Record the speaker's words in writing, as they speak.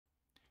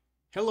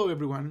Hello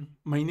everyone,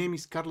 my name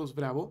is Carlos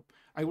Bravo.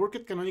 I work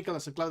at Canonical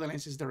as a Cloud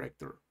Alliances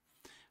Director.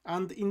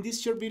 And in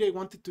this short video, I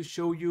wanted to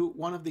show you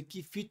one of the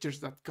key features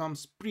that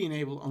comes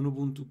pre-enabled on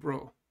Ubuntu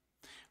Pro.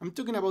 I'm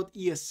talking about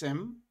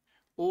ESM,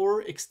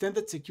 or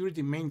Extended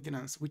Security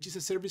Maintenance, which is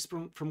a service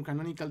from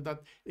Canonical that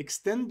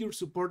extends your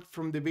support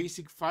from the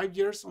basic 5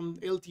 years on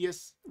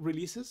LTS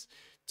releases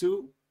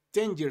to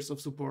 10 years of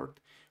support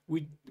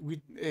with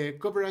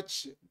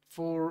coverage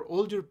for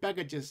all your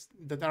packages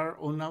that are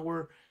on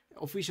our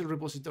official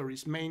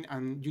repositories, main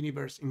and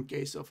universe in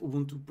case of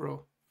Ubuntu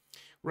Pro.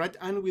 Right,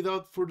 and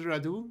without further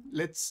ado,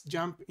 let's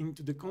jump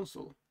into the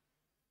console.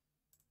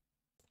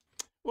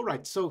 All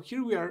right, so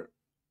here we are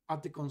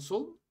at the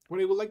console. What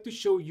I would like to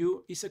show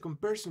you is a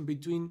comparison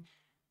between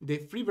the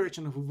free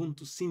version of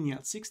Ubuntu Signal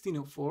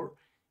 16.04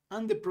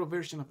 and the Pro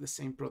version of the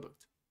same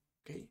product.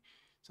 Okay,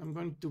 so I'm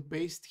going to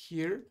paste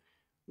here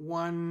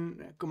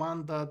one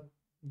command that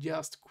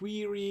just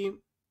query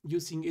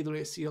using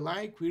AWS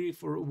CLI, query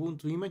for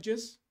Ubuntu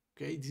images.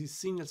 Okay, this is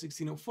Signal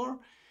 16.04.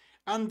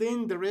 And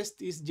then the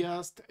rest is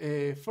just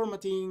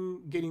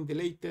formatting, getting the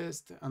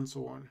latest, and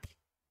so on.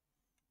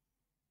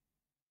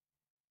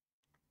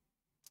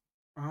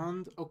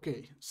 And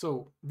okay,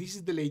 so this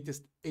is the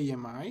latest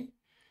AMI.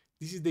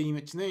 This is the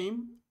image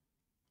name.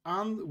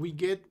 And we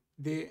get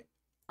the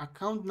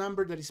account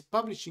number that is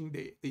publishing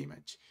the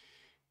image.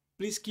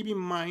 Please keep in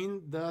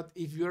mind that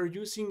if you are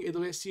using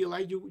AWS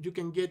CLI, you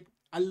can get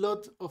a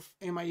lot of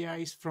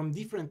MIIs from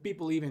different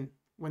people even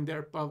when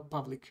they're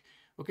public.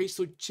 Okay,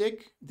 so check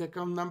the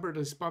account number that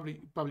is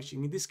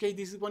publishing. In this case,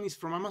 this one is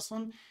from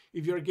Amazon.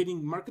 If you are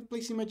getting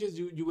marketplace images,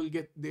 you will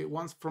get the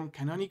ones from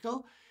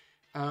Canonical.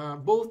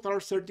 Both are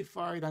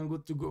certified and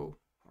good to go.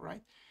 All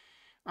right.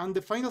 And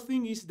the final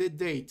thing is the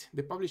date,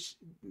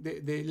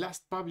 the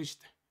last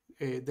published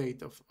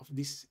date of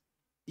this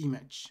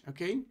image.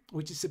 Okay,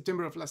 which is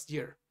September of last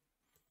year.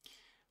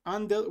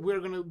 And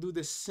we're gonna do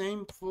the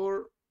same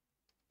for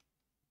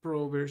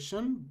Pro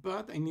version,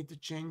 but I need to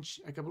change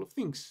a couple of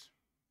things,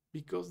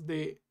 because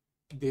the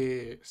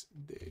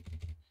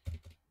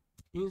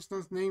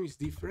instance name is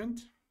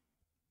different.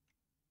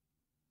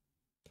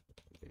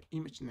 The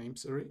image name,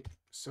 sorry.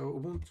 So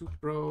Ubuntu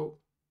Pro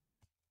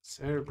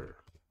server.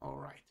 All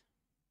right.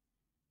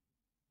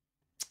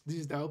 This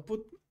is the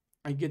output.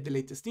 I get the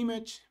latest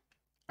image.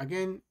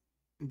 Again,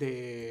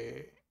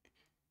 the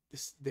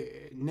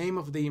name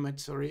of the image,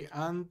 sorry,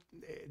 and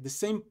the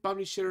same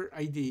publisher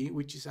ID,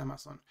 which is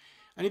Amazon.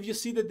 And if you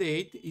see the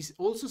date is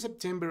also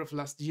September of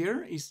last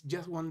year, is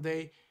just one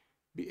day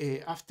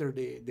after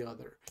the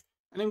other.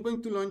 And I'm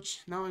going to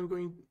launch, now I'm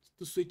going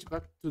to switch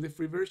back to the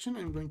free version.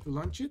 I'm going to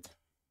launch it.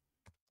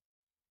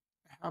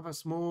 I have a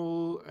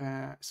small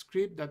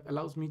script that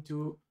allows me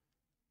to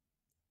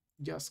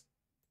just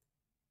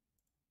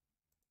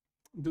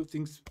do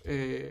things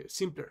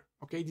simpler.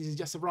 Okay, this is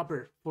just a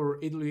wrapper for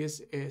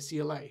AWS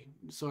CLI.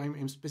 So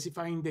I'm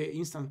specifying the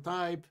instance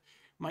type,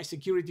 my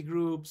security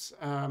groups,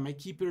 my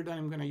keeper that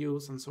I'm going to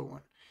use, and so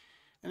on.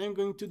 And I'm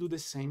going to do the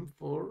same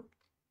for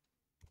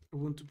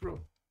Ubuntu Pro.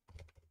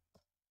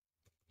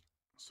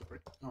 Sorry,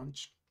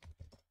 launch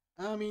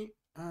AMI,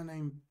 and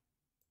I'm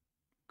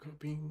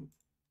copying.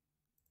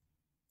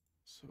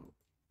 So,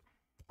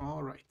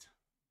 all right.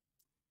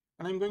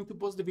 And I'm going to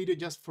pause the video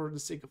just for the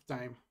sake of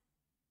time.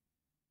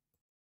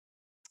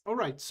 All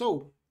right,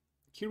 so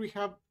here we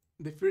have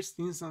the first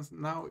instance.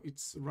 Now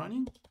it's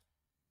running.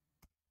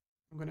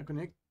 I'm going to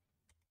connect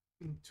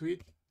to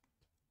it,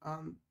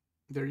 and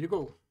there you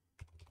go.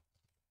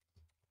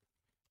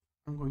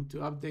 I'm going to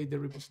update the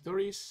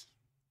repositories.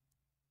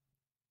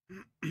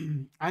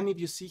 And if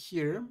you see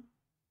here,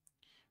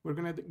 we're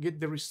going to get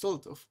the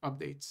result of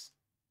updates.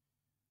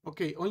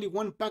 Okay, only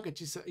one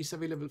package is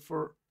available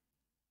for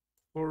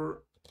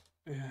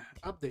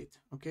update,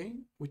 okay,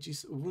 which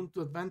is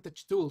Ubuntu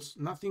Advantage tools,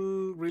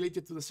 nothing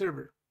related to the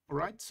server. All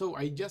right, so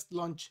I just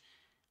launched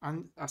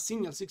a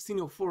Signal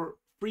 16.04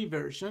 free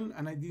version,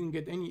 and I didn't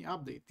get any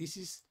update. This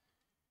is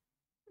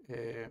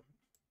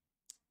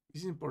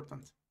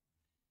important.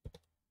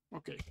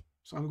 Okay,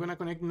 so I'm gonna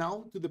connect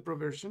now to the Pro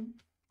version.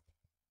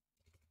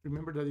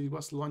 Remember that it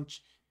was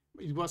launched,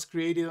 it was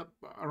created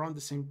around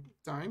the same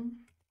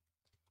time.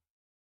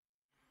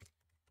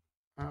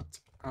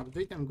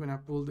 Update, I'm gonna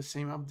pull the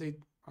same update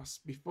as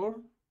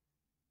before.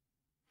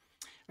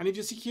 And if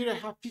you see here, I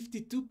have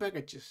 52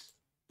 packages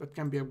that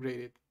can be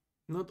upgraded.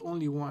 Not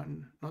only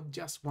one, not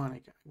just one,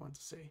 I want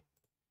to say.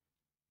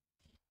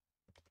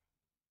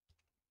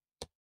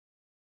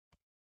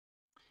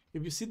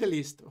 If you see the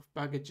list of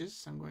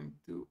packages, I'm going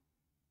to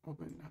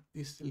open up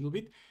this a little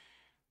bit.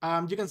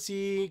 You can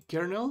see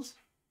kernels,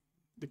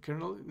 the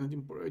kernel, not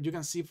important. You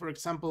can see, for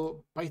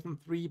example, Python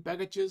 3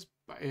 packages.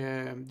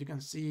 You can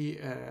see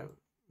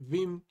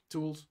Vim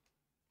tools,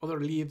 other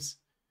libs,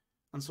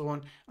 and so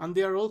on. And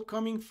they are all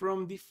coming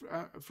from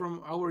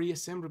our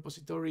ESM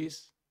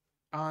repositories.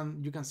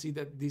 And you can see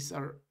that these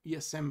are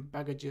ESM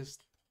packages,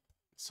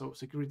 so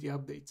security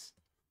updates.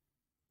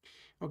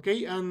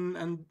 Okay,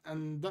 and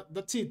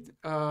that's it.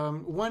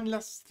 One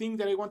last thing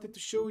that I wanted to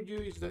show you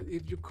is that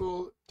if you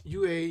call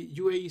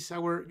UA is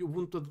our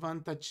Ubuntu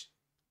Advantage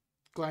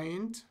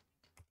client,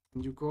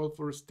 and you call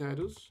for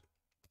status,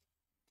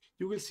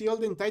 you will see all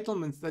the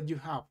entitlements that you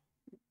have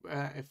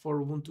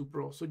for Ubuntu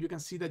Pro. So you can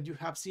see that you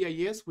have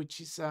CIS,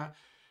 which is a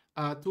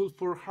tool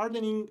for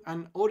hardening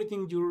and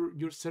auditing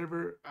your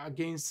server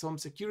against some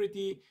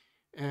security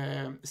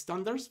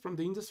standards from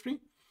the industry.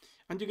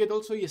 And you get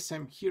also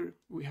ESM. Here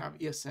we have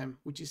ESM,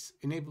 which is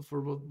enabled for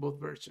both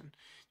versions.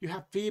 You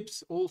have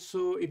FIPS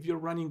also if you're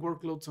running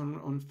workloads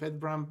on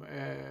FedRAMP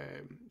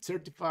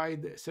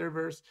certified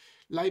servers,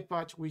 live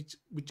patch, which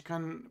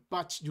can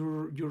patch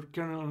your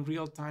kernel in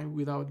real time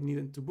without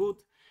needing to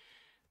boot.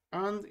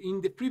 And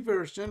in the free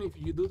version, if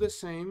you do the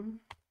same,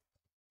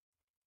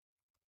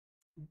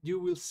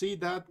 you will see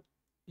that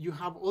you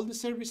have all the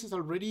services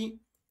already.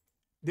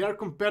 They are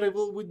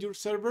compatible with your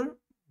server,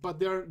 but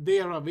they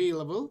are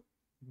available,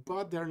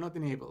 but they're not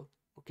enabled.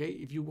 Okay,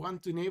 if you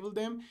want to enable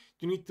them,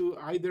 you need to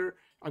either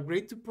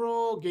upgrade to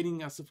Pro,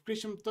 getting a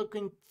subscription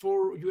token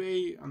for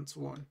UA, and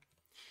so on.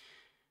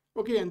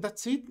 Okay, and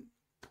that's it.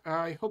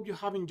 I hope you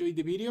have enjoyed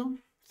the video.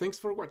 Thanks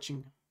for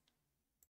watching.